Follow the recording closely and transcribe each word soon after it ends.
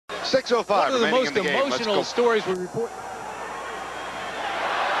6:05 One of the remaining most in the game. emotional stories we report.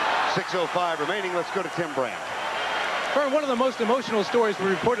 6:05 remaining. Let's go to Tim Brandt. Vern, one of the most emotional stories we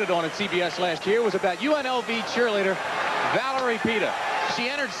reported on at CBS last year was about UNLV cheerleader Valerie Pida. She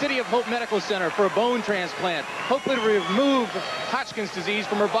entered City of Hope Medical Center for a bone transplant, hopefully to remove Hodgkin's disease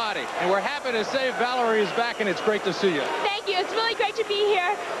from her body. And we're happy to say Valerie is back, and it's great to see you. Thank you. It's really great to be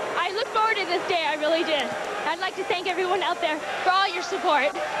here. I look forward to this day. I really did. I'd like to thank everyone out there for all your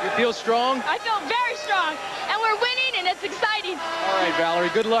support. You feel strong? I feel very strong, and we're winning, and it's exciting. All right, Valerie,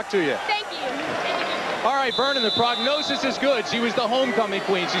 good luck to you. Thank you. Thank you. All right, Vernon, the prognosis is good. She was the homecoming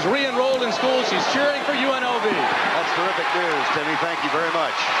queen. She's re-enrolled in school. She's cheering for UNLV. That's terrific news, Timmy. Thank you very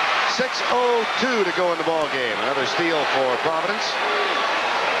much. 6:02 to go in the ball game. Another steal for Providence.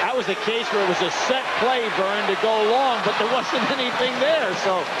 That was a case where it was a set play, Vern, to go long, but there wasn't anything there.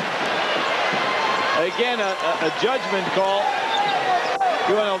 So, again, a judgment call.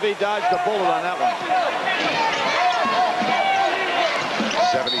 UNLV dodged the bullet on that one.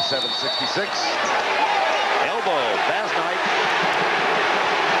 77-66. Elbow, Basnight.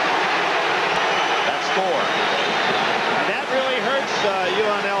 That's 4. And that really hurts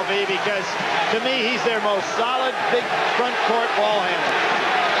UNLV because, to me, he's their most solid, big front court ball handler.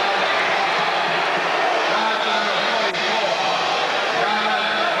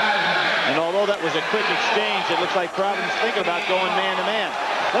 And although that was a quick exchange, it looks like Providence thinking about going man-to-man.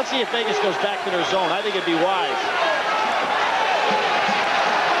 Let's see if Vegas goes back to their zone. I think it'd be wise.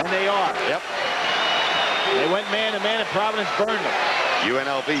 And they are. Yep. They went man-to-man, and Providence burned them.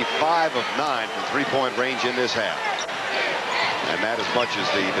 UNLV 5 of 9 from three-point range in this half. And that, as much as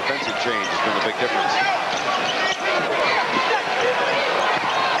the defensive change, has been a big difference.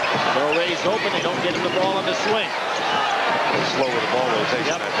 They'll raise open. They don't get him the ball on the swing. Slow with the ball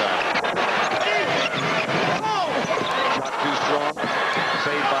rotation that time. Shot too strong.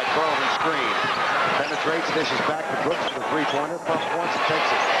 Saved by Carlton Screen. Penetrates, dishes back to Brooks for the three-pointer. Pump once and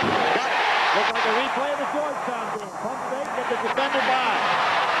takes it. Got it. Looks like a replay of the Georgetown game. Pump fake, get the defender by.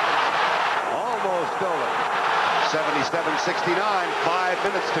 Almost stolen. 77-69, 5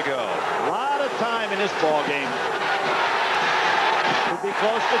 minutes to go. A lot of time in this ball game. Could be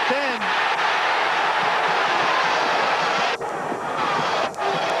close to 10.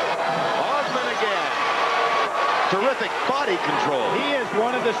 Osman again. Terrific body control. He is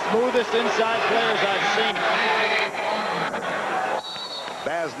one of the smoothest inside players I've seen.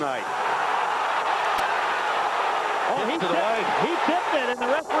 Basnight. Oh, he tipped it, and the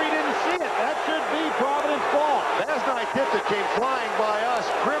referee didn't see it. That should be Providence ball. Basnight tipped it, came flying by us,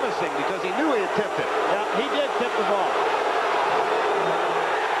 grimacing because he knew he had tipped it. Yeah, he did tip the ball.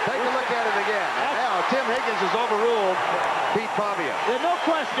 Take a look at it again. Now, Tim Higgins has overruled Pete Pavia. There's no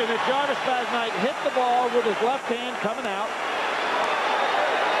question that Jarvis Basnight hit the ball with his left hand coming out.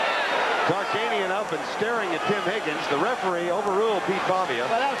 Tarkanian up and staring at Tim Higgins. The referee overruled Pete Pavia.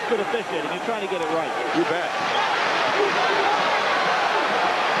 Well, that was good officiating. You're trying to get it right. You bet.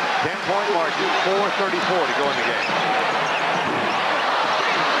 10-point margin, 4:34 to go in the game.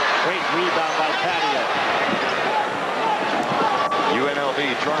 Great rebound by Patio. UNLV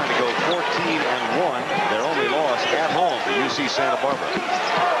trying to go 14-1. Their only loss at home to UC Santa Barbara.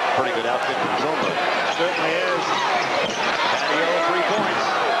 Pretty good outfit in his own right. Certainly is. Patio, 3 points.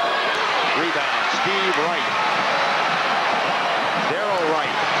 Rebound, Steve Wright. Darrell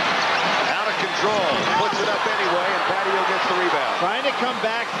Wright. Out of control. Puts it up anyway, and Patio gets the rebound. Trying to come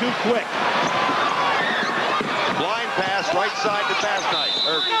back too quick. Blind pass, right side to Basnight.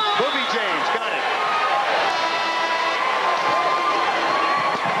 Boogie James got it.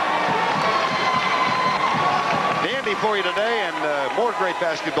 Dandy for you today, and more great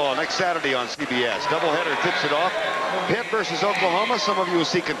basketball next Saturday on CBS. Doubleheader tips it off. Pitt versus Oklahoma. Some of you will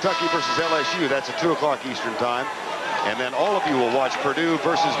see Kentucky versus LSU. That's at 2 o'clock Eastern time. And then all of you will watch Purdue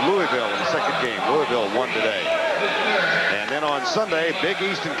versus Louisville in the second game. Louisville won today. And then on Sunday, Big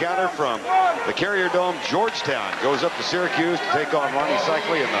East encounter from the Carrier Dome. Georgetown goes up to Syracuse to take on Ronnie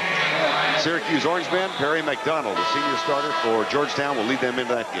Cycli and the Syracuse Orangemen. Perry McDonald, the senior starter for Georgetown, will lead them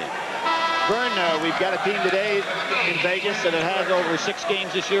into that game. Vern, we've got a team today in Vegas that has over 6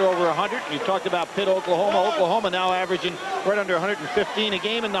 games this year, over 100. You talked about Pitt, Oklahoma. Oklahoma now averaging right under 115 a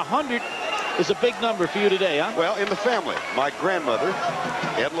game, and the 100 is a big number for you today, huh? Well, in the family, my grandmother,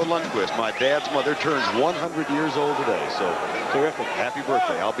 Edla Lundquist, my dad's mother, turns 100 years old today. So, terrific. Happy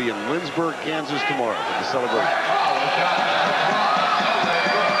birthday. I'll be in Lindsborg, Kansas tomorrow for the celebration.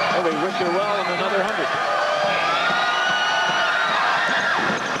 Well, we wish you well in another 100.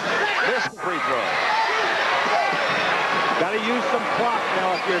 Missed the free throw. Got to use some clock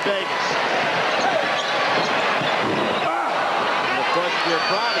now if you're Vegas. The because if you're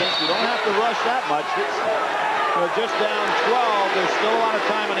Providence, you don't have to rush that much. We're just down 12. There's still a lot of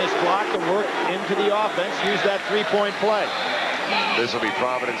time on this clock to work into the offense. Use that three-point play. This will be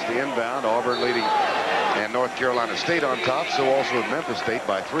Providence the inbound. Auburn leading, and North Carolina State on top. So also Memphis State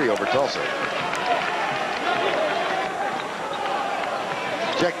by 3 over Tulsa.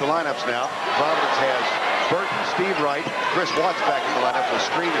 Check the lineups now. Providence has Burton, Steve Wright, Chris Watts back in the lineup with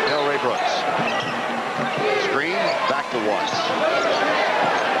Screen and Delray Brooks. Screen, back to Watts.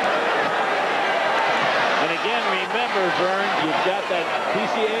 And again, remember, Vern, you've got that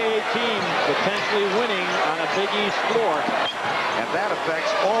PCAA team potentially winning on a Big East floor. And that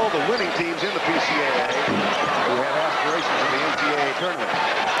affects all the winning teams in the PCAA who have aspirations in the NCAA tournament.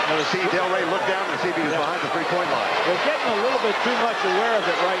 Now to see Delray look down and see if he was behind the three-point line. They're getting a little bit too much aware of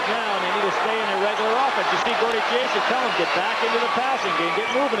it right now, and they need to stay in their regular offense. You see Gordy Chiesa tell them, get back into the passing game,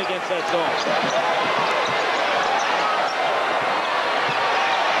 get moving against that zone.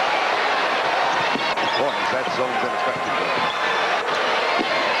 Boy, has that zone been effective.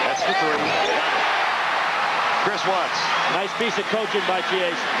 That's the three. Chris Watts. Nice piece of coaching by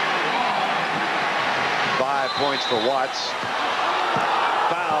Chiesa. 5 points for Watts.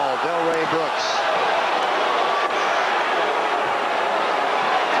 Foul, Delray Brooks.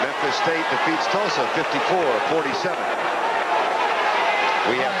 Memphis State defeats Tulsa 54-47.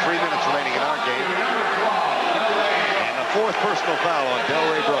 We have 3 minutes remaining in our game. And a 4th personal foul on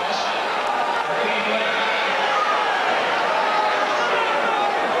Delray Brooks.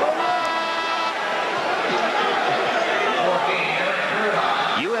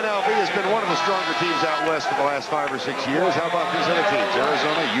 UNLV has been one of the stronger teams out west for the last 5 or 6 years. How about these other teams?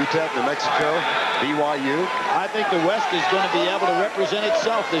 Arizona, UTEP, New Mexico, BYU. I think the West is going to be able to represent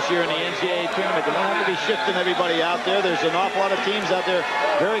itself this year in the NCAA tournament. They don't have to be shifting everybody out there. There's an awful lot of teams out there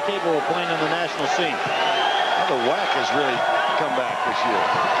very capable of playing on the national scene. Well, the WAC has really come back this year.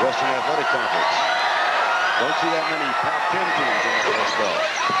 Western Athletic Conference. Don't see that many Pac-10 teams in the WSL.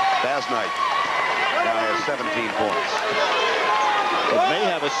 Baz Knight now has 17 points. It may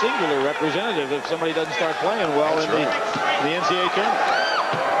have a singular representative if somebody doesn't start playing well in the NCAA tournament.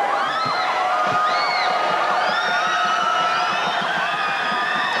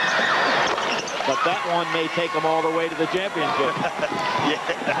 But that one may take them all the way to the championship.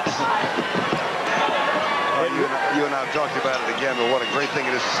 Yes. You and I have talked about it again, but what a great thing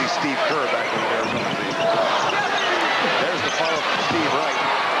it is to see Steve Kerr back in the Arizona team. There's the follow from Steve Wright.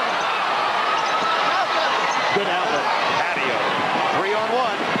 Good outlet. Patio.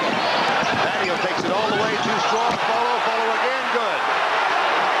 3-on-1. Patio takes it all the way. Too strong. Follow again. Good.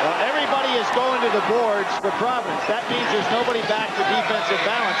 Well, everybody is going to the boards for Providence. That means there's nobody back for defensive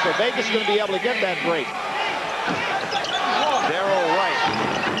balance, so Vegas is going to be able to get that break. Darrell Wright.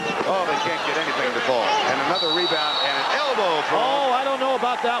 Oh, they can't get anything to fall. And another rebound and an elbow from... Oh, I don't know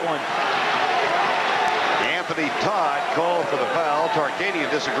about that one. Anthony Todd called for the foul. Tarkanian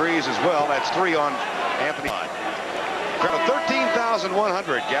disagrees as well. That's 3 on Anthony Todd. Crowd of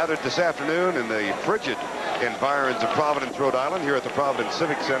 13,100 gathered this afternoon in the frigid environs of Providence, Rhode Island, here at the Providence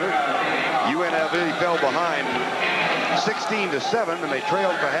Civic Center. UNLV fell behind 16-7, and they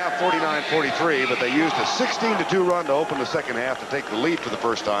trailed for half 49-43, but they used a 16-2 run to open the second half to take the lead for the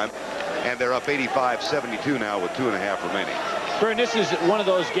first time, and they're up 85-72 now with 2.5 remaining. Vern, this is one of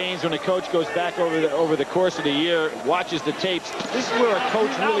those games when a coach goes back over the course of the year, watches the tapes. This is where a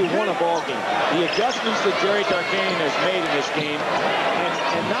coach really won a ball game. The adjustments that Jerry Tarkanian has made in this game,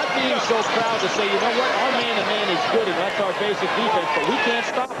 and not being so proud to say, you know what, our man-to-man is good, and that's our basic defense, but we can't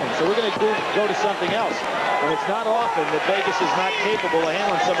stop them, so we're going to go to something else. And it's not often that Vegas is not capable of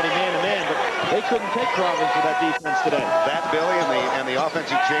handling somebody man-to-man, but they couldn't take Providence with that defense today. That, Billy, and the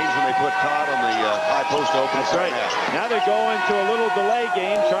offensive change when they put Todd on the high post to open the second half. Now they're going to a little delay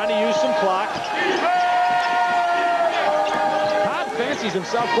game, trying to use some clock. Todd fancies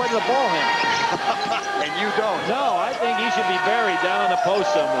himself quite a ball handler. And you don't. No, I think he should be buried down on the post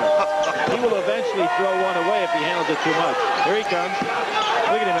somewhere. He will eventually throw one away if he handles it too much. Here he comes.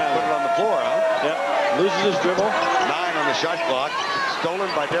 Look at him out. Put it on the floor, huh? Yep. Loses his dribble. 9 on the shot clock. Stolen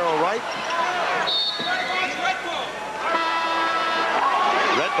by Darrell Wright.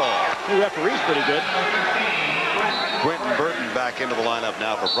 Red ball. The referee's pretty good. Quentin Burton back into the lineup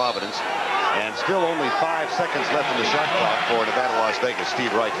now for Providence. And still only 5 seconds left in the shot clock for Nevada, Las Vegas.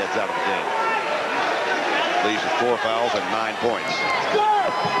 Steve Wright heads out of the game. Leaves with 4 fouls and 9 points.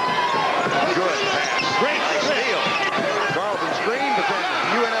 Good pass. Great steal. Carlton screen, but then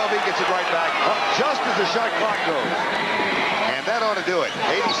UNLV gets it right back just as the shot clock goes. And that ought to do it.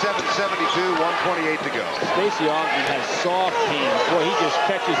 87-72, 128 to go. Stacey Ogden has soft hands. Boy, he just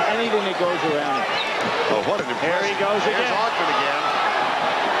catches anything that goes around him. Oh, what an impressive. There he goes again. There's Ogden again.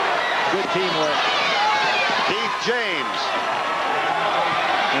 Good teamwork. Keith James.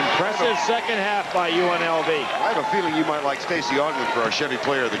 Impressive second half by UNLV. I have a feeling you might like Stacey Ogden for our Chevy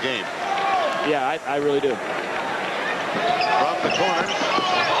player of the game. Yeah, I really do. From the corner,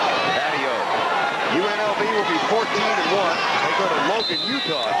 patio. UNLV will be 14-1. They go to Logan,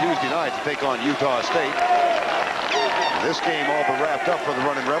 Utah Tuesday night to take on Utah State. This game all but wrapped up for the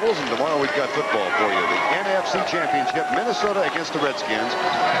Running Rebels, and tomorrow we've got football for you. The NFC Championship, Minnesota against the Redskins.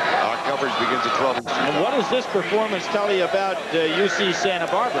 Our coverage begins at 12. And what does this performance tell you about UC Santa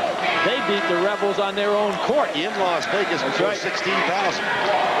Barbara? They beat the Rebels on their own court. In Las Vegas, before 16,000.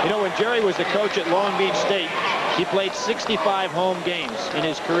 You know, when Jerry was the coach at Long Beach State, he played 65 home games in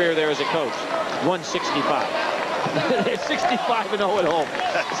his career there as a coach. Won 65. They're 65-0 at home.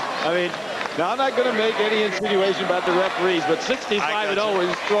 I mean, now I'm not going to make any insinuation about the referees, but 65-0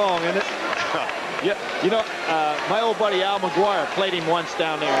 is strong, isn't it? Yeah, you know, my old buddy Al McGuire played him once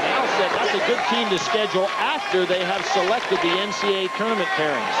down there, and Al said that's a good team to schedule after they have selected the NCAA tournament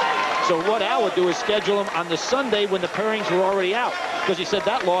pairings. So what Al would do is schedule them on the Sunday when the pairings were already out, because he said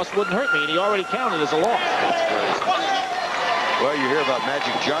that loss wouldn't hurt me, and he already counted as a loss. That's great. Well, you hear about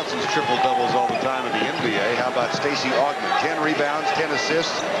Magic Johnson's triple-doubles all the time in the NBA. How about Stacey Ogden? 10 rebounds, 10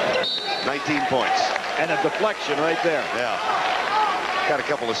 assists, 19 points. And a deflection right there. Yeah. Got a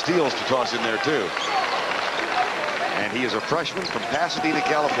couple of steals to toss in there, too. And he is a freshman from Pasadena,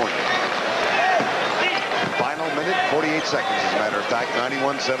 California. Final minute, 48 seconds, as a matter of fact,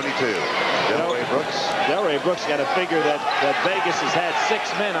 91-72. Delray Brooks. Delray Brooks got to figure that Vegas has had 6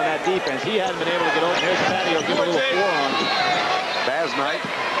 men on that defense. He hasn't been able to get open. Here's Patio, give a little floor on. Baz Knight,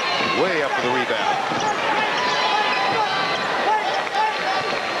 way up for the rebound.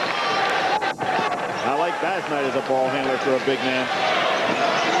 I like Baz Knight as a ball handler for a big man.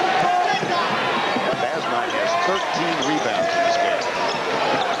 Baz Knight has 13 rebounds in this game.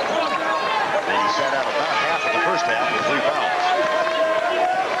 And he sat out about half of the first half with 3 fouls.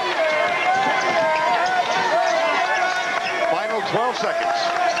 Final 12 seconds.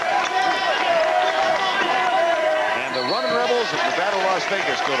 And the Running Rebels of Nevada, Las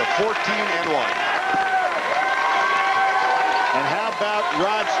Vegas go to 14-1. And how about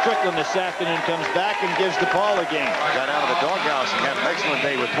Rod Strickland this afternoon comes back and gives DePaul a game. Got out of the doghouse and had an excellent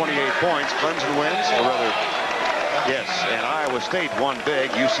day with 28 points. Clemson wins, or rather, yes, and Iowa State won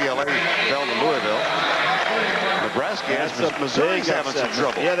big. UCLA fell to Louisville. Nebraska has Missouri's having some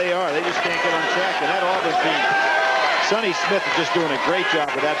trouble. Yeah, they are. They just can't get on track. And that Auburn team, Sonny Smith is just doing a great job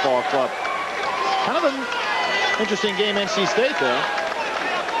with that ball club. Kind of an interesting game, NC State there.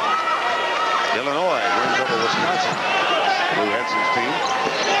 Illinois wins over Wisconsin. Lou Henson's team.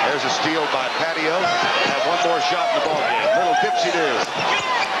 There's a steal by Patio. Have one more shot in the ball game. Little dipsy-do.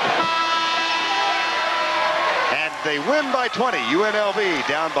 And they win by 20. UNLV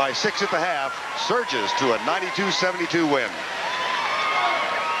down by 6 at the half. Surges to a 92-72 win.